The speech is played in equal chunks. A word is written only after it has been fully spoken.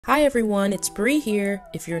Hi everyone, it's Bree here.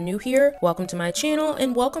 If you're new here, welcome to my channel,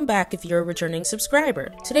 and welcome back if you're a returning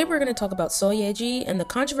subscriber. Today we're going to talk about Yeji and the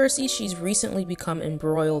controversy she's recently become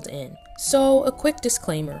embroiled in. So, a quick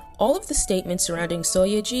disclaimer. All of the statements surrounding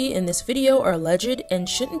Yeji in this video are alleged and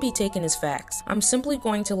shouldn't be taken as facts. I'm simply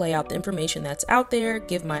going to lay out the information that's out there,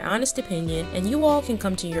 give my honest opinion, and you all can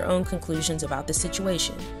come to your own conclusions about the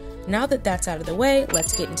situation. Now that that's out of the way,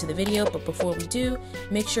 let's get into the video, but before we do,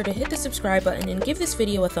 make sure to hit the subscribe button and give this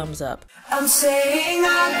video a thumbs up. I'm saying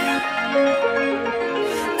I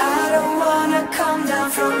don't wanna come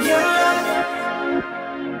down from your love.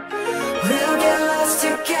 We'll get lost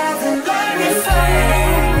together like we fly.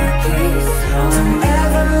 Don't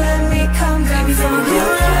ever let me come down from your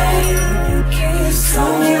love.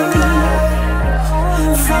 From your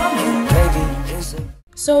baby.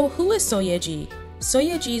 So who is Yeji?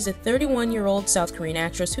 Yeji is a 31-year-old South Korean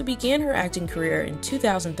actress who began her acting career in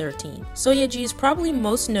 2013. Yeji is probably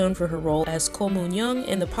most known for her role as Ko Moon-young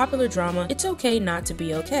in the popular drama It's Okay Not to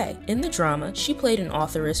Be Okay. In the drama, she played an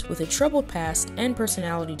authoress with a troubled past and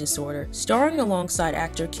personality disorder, starring alongside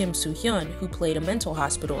actor Kim Soo-hyun, who played a mental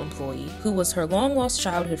hospital employee, who was her long-lost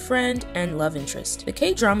childhood friend and love interest. The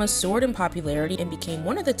K-drama soared in popularity and became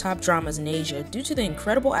one of the top dramas in Asia due to the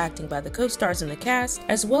incredible acting by the co-stars in the cast,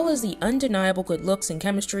 as well as the undeniable good looks and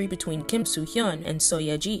chemistry between Kim Soo-hyun and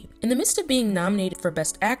Yeji. In the midst of being nominated for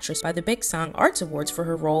Best Actress by the Baeksang Arts Awards for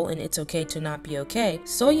her role in It's Okay to Not Be Okay,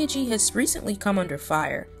 Yeji has recently come under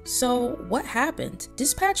fire. So, what happened?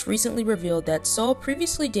 Dispatch recently revealed that Seo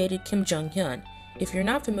previously dated Kim Jung Hyun. If you're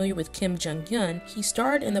not familiar with Kim Jung Hyun, he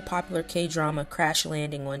starred in the popular K-drama Crash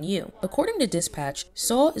Landing on You. According to Dispatch,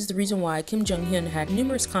 Seo is the reason why Kim Jung Hyun had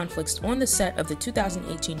numerous conflicts on the set of the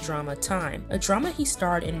 2018 drama Time, a drama he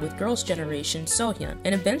starred in with Girls' Generation Soohyun,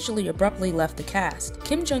 and eventually abruptly left the cast.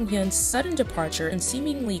 Kim Jung Hyun's sudden departure and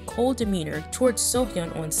seemingly cold demeanor towards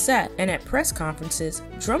Soohyun on set and at press conferences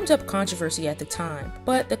drummed up controversy at the time,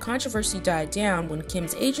 but the controversy died down when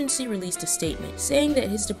Kim's agency released a statement saying that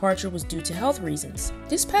his departure was due to health reasons.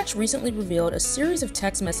 Dispatch recently revealed a series of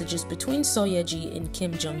text messages between Yeji and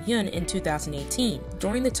Kim Jung Hyun in 2018,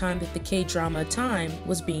 during the time that the K-drama Time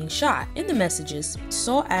was being shot. In the messages,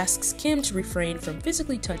 Seo asks Kim to refrain from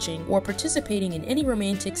physically touching or participating in any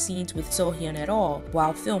romantic scenes with Soohyun at all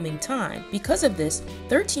while filming Time. Because of this,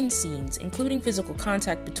 13 scenes, including physical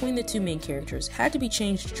contact between the two main characters, had to be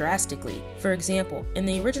changed drastically. For example, in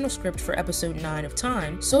the original script for episode 9 of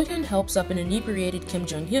Time, Soohyun helps up an inebriated Kim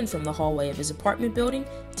Jung Hyun from the hallway of his apartment building,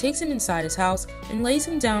 takes him inside his house, and lays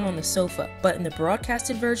him down on the sofa. But in the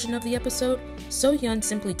broadcasted version of the episode, Soohyun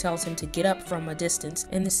simply tells him to get up from a distance,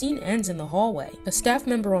 and the scene ends in the hallway. A staff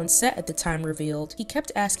member on set at the time revealed he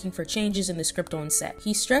kept asking for changes in the script on set.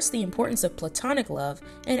 He stressed the importance of platonic love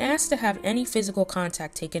and asked to have any physical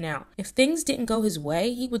contact taken out. If things didn't go his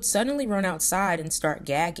way, he would suddenly run outside and start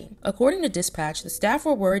gagging. According to Dispatch, the staff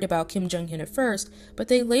were worried about Kim Jung Hyun at first, but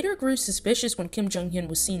they later grew suspicious when Kim Jung Hyun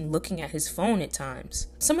was seen looking at his phone at times.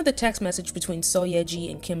 Some of the text messages between Yeji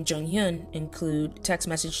and Kim Jung Hyun include text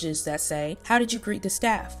messages that say, "How did you greet the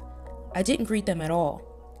staff?" "I didn't greet them at all."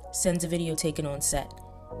 Sends a video taken on set.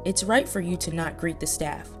 "It's right for you to not greet the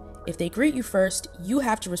staff. If they greet you first, you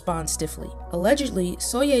have to respond stiffly." Allegedly,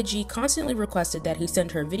 Yeji constantly requested that he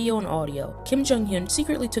send her video and audio. Kim Jung Hyun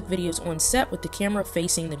secretly took videos on set with the camera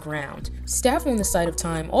facing the ground. Staff on the site of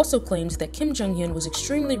Time also claimed that Kim Jung Hyun was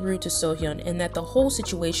extremely rude to Soohyun and that the whole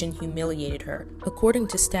situation humiliated her. According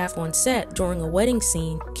to staff on set, during a wedding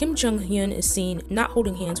scene, Kim Jung Hyun is seen not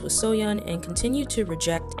holding hands with Soohyun and continued to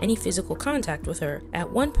reject any physical contact with her.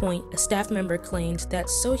 At one point, a staff member claimed that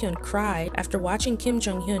Soohyun cried after watching Kim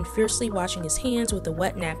Jung Hyun fiercely washing his hands with a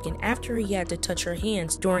wet napkin after he had to touch her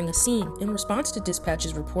hands during a scene. In response to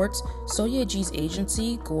Dispatch's reports, Yeji's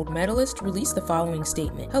agency, Gold Medalist, released the following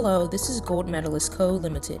statement. "Hello, this is Gold Medalist Co.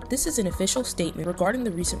 Limited. This is an official statement regarding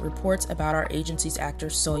the recent reports about our agency's actor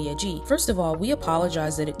Yeji. First of all, we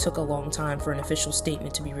apologize that it took a long time for an official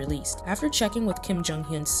statement to be released. After checking with Kim Jung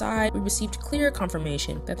Hyun's side, we received clear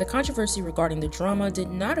confirmation that the controversy regarding the drama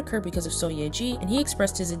did not occur because of Yeji, and he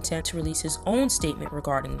expressed his intent to release his own statement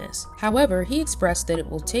regarding this. However, he expressed that it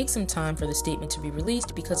will take some time for the statement to be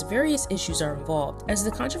released because various issues are involved. As the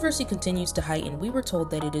controversy continues to heighten, we were told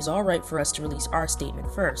that it is alright for us to release our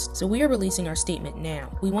statement first, so we are releasing our statement now.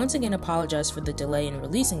 We once again apologize for the delay in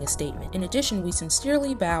releasing a statement. In addition, we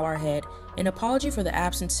sincerely bow our head an apology for the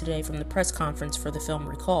absence today from the press conference for the film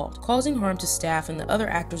Recalled, causing harm to staff and the other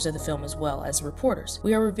actors of the film as well as reporters.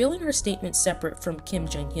 We are revealing our statement separate from Kim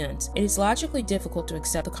Jung Hyun's. It is logically difficult to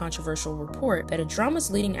accept the controversial report that a drama's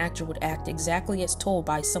leading actor would act exactly as told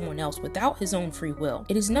by someone else without without his own free will.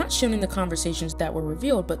 It is not shown in the conversations that were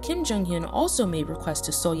revealed, but Kim Jung Hyun also made requests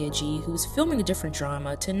to Seo Ye-ji, who was filming a different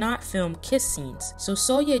drama, to not film kiss scenes. So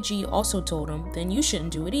Seo Ye-ji also told him, then you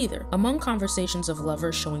shouldn't do it either. Among conversations of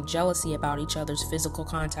lovers showing jealousy about each other's physical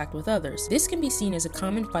contact with others, this can be seen as a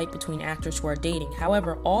common fight between actors who are dating.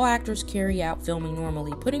 However, all actors carry out filming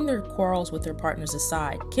normally, putting their quarrels with their partners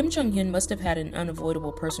aside. Kim Jung Hyun must have had an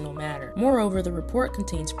unavoidable personal matter. Moreover, the report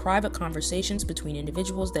contains private conversations between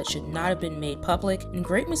individuals that should not have been made public, and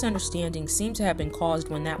great misunderstandings seem to have been caused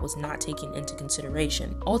when that was not taken into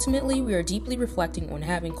consideration. Ultimately, we are deeply reflecting on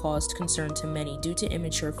having caused concern to many due to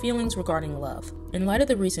immature feelings regarding love. In light of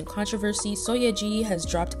the recent controversy, Seo Ye-ji has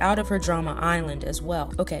dropped out of her drama Island as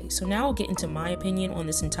well. Okay, so now I'll get into my opinion on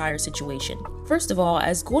this entire situation. First of all,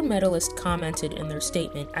 as gold medalists commented in their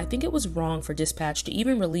statement, I think it was wrong for Dispatch to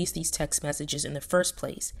even release these text messages in the first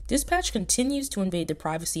place. Dispatch continues to invade the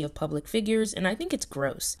privacy of public figures, and I think it's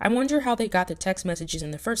gross. I wonder how they got the text messages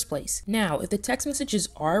in the first place. Now, if the text messages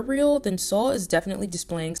are real, then Seo is definitely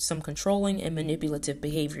displaying some controlling and manipulative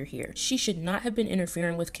behavior here. She should not have been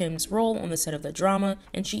interfering with Kim's role on the set of the drama,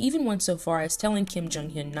 and she even went so far as telling Kim Jung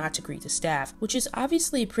Hyun not to greet the staff, which is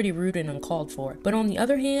obviously pretty rude and uncalled for. But on the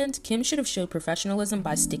other hand, Kim should have showed professionalism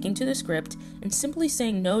by sticking to the script and simply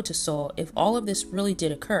saying no to Seo if all of this really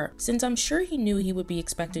did occur, since I'm sure he knew he would be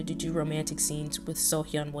expected to do romantic scenes with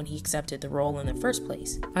Soohyun when he accepted the role in the first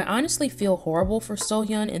place. I honestly feel horrible for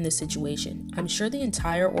Soohyun in this situation. I'm sure the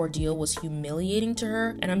entire ordeal was humiliating to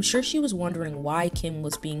her, and I'm sure she was wondering why Kim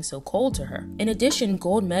was being so cold to her. In addition,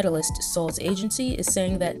 gold medalist Seoul's agency is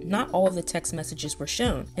saying that not all of the text messages were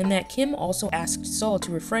shown, and that Kim also asked Seoul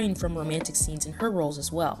to refrain from romantic scenes in her roles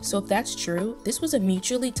as well. So if that's true, this was a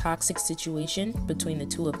mutually toxic situation between the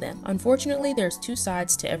two of them. Unfortunately, there's two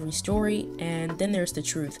sides to every story, and then there's the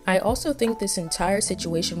truth. I also think this entire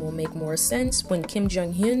situation will make more sense when Kim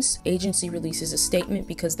Jung Hyun's agency releases a statement,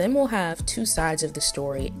 because then we'll have two sides of the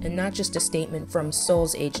story and not just a statement from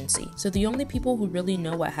Seoul's agency. So the only people who really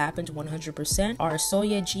know what happened 100% are Seo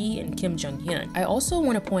Ye-ji and Kim Jung Hyun. I also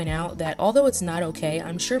want to point out that although it's not okay,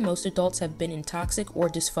 I'm sure most adults have been in toxic or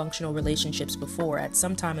dysfunctional relationships before at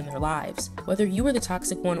some time in their lives. Whether you were the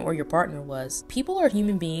toxic one or your partner was, people are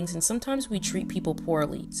human beings, and sometimes we treat people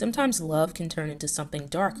poorly. Sometimes love can turn into something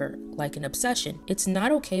darker, like an obsession. It's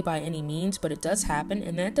not okay by any means, but it does happen,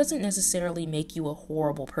 and that doesn't necessarily make you a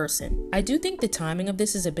horrible person. I do think the timing of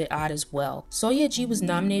this is a bit odd as well. Seo Ye-ji was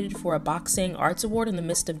nominated for a Boxing Arts Award in the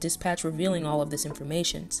midst of Dispatch revealing all of this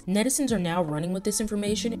information. Netizens are now running with this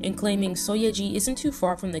information and claiming Seo Ye-ji isn't too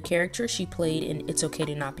far from the character she played in It's Okay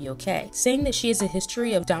to Not Be Okay, saying that she has a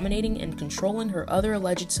history of dominating and controlling her other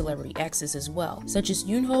alleged celebrity exes as well, such as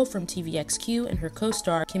Yong-ho from TVXQ and her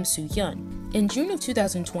co-star Kim Soo-hyun. In June of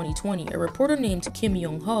 2020, a reporter named Kim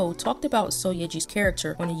Yong-ho talked about Seo Ye-ji's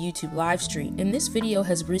character on a YouTube live stream, and this video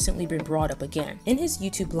has recently been brought up again. In his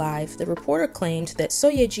YouTube live, the reporter claimed that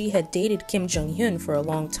Seo Ye-ji had dated Kim Jung Hyun for a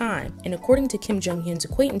long time, and according to Kim Jung Hyun's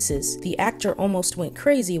acquaintances, the actor almost went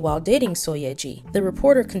crazy while dating Seo Ye-ji. The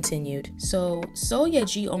reporter continued, so Seo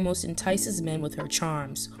Ye-ji almost entices men with her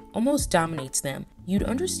charms, almost dominates them. You'd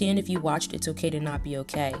understand if you watched It's Okay to Not Be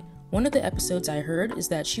Okay. One of the episodes I heard is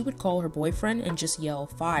that she would call her boyfriend and just yell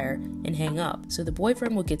fire and hang up, so the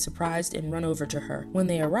boyfriend would get surprised and run over to her. When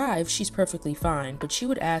they arrive, she's perfectly fine, but she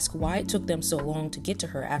would ask why it took them so long to get to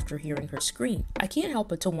her after hearing her scream. I can't help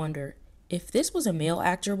but to wonder, if this was a male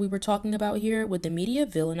actor we were talking about here, would the media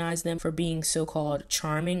villainize them for being so-called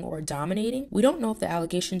charming or dominating? We don't know if the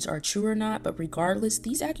allegations are true or not, but regardless,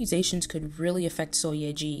 these accusations could really affect Seo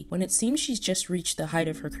Ye-ji when it seems she's just reached the height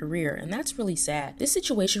of her career, and that's really sad. This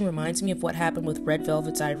situation reminds me of what happened with Red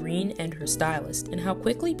Velvet's Irene and her stylist, and how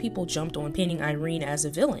quickly people jumped on painting Irene as a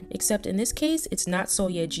villain. Except in this case, it's not Seo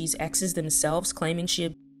Ye-ji's exes themselves claiming she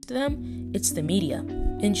abused them, it's the media.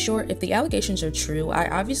 In short, if the allegations are true, I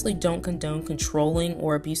obviously don't condone controlling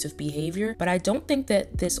or abusive behavior, but I don't think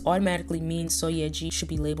that this automatically means Seo Ye-ji should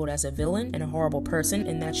be labeled as a villain and a horrible person,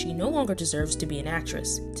 and that she no longer deserves to be an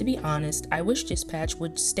actress. To be honest, I wish Dispatch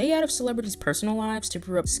would stay out of celebrities' personal lives to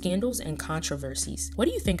brew up scandals and controversies. What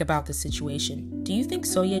do you think about this situation? Do you think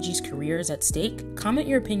Seo Ye-ji's career is at stake? Comment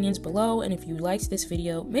your opinions below, and if you liked this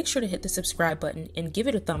video, make sure to hit the subscribe button and give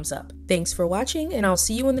it a thumbs up. Thanks for watching, and I'll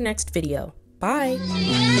see you in the next video. Bye!